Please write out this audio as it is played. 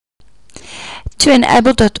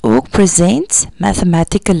Toenable.org presents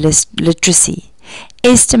Mathematical Literacy,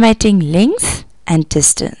 Estimating Length and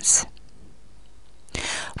Distance.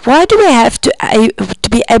 Why do we have to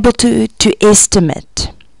be able to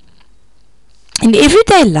estimate? In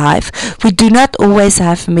everyday life, we do not always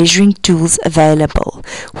have measuring tools available,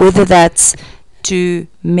 whether that's to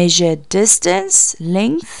measure distance,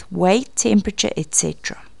 length, weight, temperature,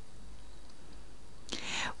 etc.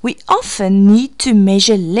 We often need to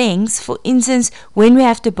measure lengths, for instance, when we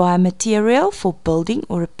have to buy material for building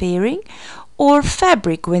or repairing, or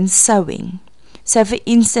fabric when sewing. So for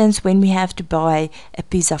instance, when we have to buy a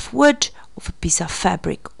piece of wood, or a piece of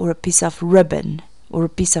fabric, or a piece of ribbon, or a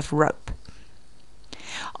piece of rope.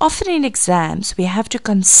 Often in exams, we have to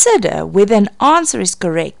consider whether an answer is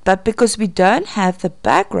correct, but because we don't have the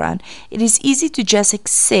background, it is easy to just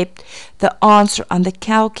accept the answer on the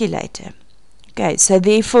calculator. Okay, so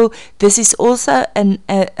therefore, this is also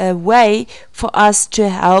a way for us to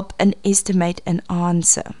help and estimate an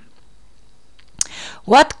answer.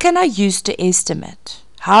 What can I use to estimate?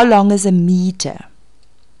 How long is a meter?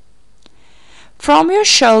 From your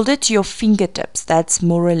shoulder to your fingertips, that's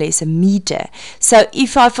more or less a meter. So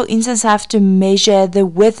if I, for instance, have to measure the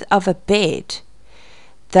width of a bed,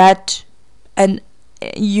 and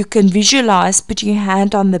you can visualize putting your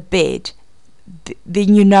hand on the bed,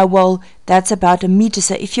 then you know, well, that's about a meter.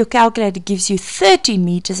 So if your calculator gives you 30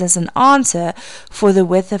 meters as an answer for the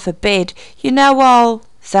width of a bed, you know, well,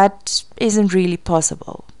 that isn't really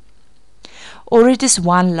possible. Or it is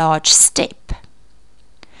one large step.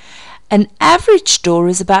 An average door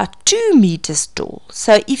is about 2 meters tall.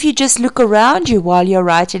 So if you just look around you while you're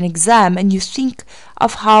writing an exam and you think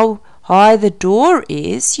of how high the door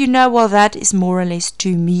is, you know, well, that is more or less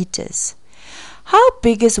 2 meters. How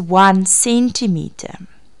big is 1 centimeter?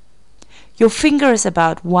 Your finger is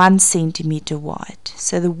about 1 centimeter wide.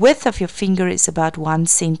 So the width of your finger is about 1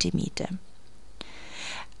 centimeter.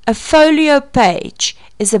 A folio page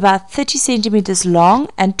is about 30 centimeters long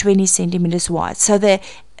and 20 centimeters wide. So the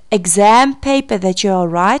exam paper that you are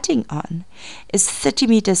writing on is 30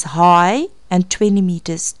 meters high and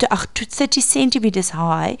 30 centimeters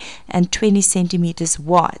high and 20 centimeters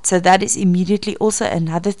wide. So that is immediately also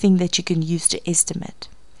another thing that you can use to estimate.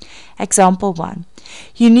 Example 1.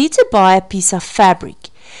 You need to buy a piece of fabric.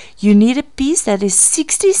 You need a piece that is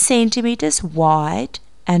 60 centimeters wide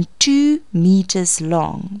and 2 meters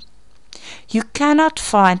long. You cannot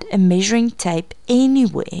find a measuring tape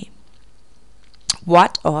anywhere.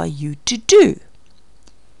 What are you to do?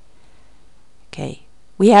 Okay.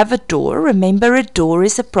 We have a door. Remember, a door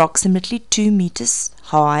is approximately 2 meters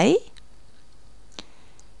high.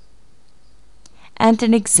 And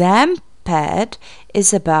an exam pad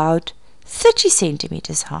is about 30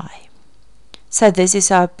 centimeters high. So this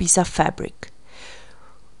is our piece of fabric.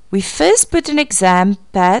 We first put an exam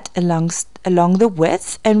pad along the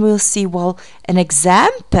width, and we'll see, well, an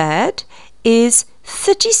exam pad is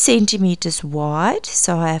 30 centimeters wide.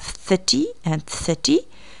 So I have 30 and 30.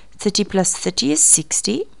 30 plus 30 is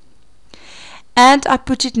 60. And I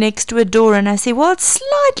put it next to a door and I say, well, it's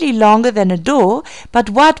slightly longer than a door,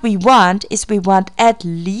 but what we want is we want at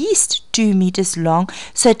least 2 meters long,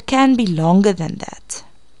 so it can be longer than that.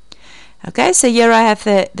 Okay, so here I have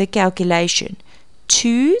the calculation.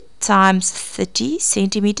 2 times 30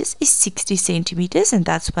 centimeters is 60 centimeters, and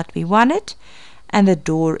that's what we wanted. And the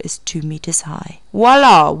door is 2 meters high.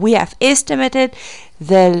 Voila! We have estimated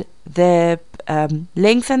the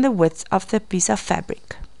length and the width of the piece of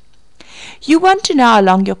fabric. You want to know how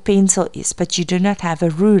long your pencil is, but you do not have a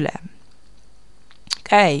ruler.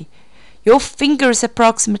 Okay, your finger is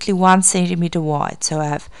approximately 1 centimeter wide. So I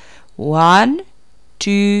have 1,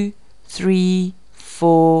 2, 3,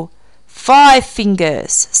 4, 5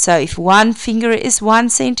 fingers. So if one finger is 1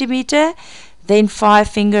 centimeter, then 5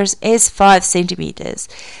 fingers is 5 centimeters.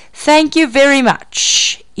 Thank you very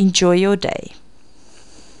much. Enjoy your day.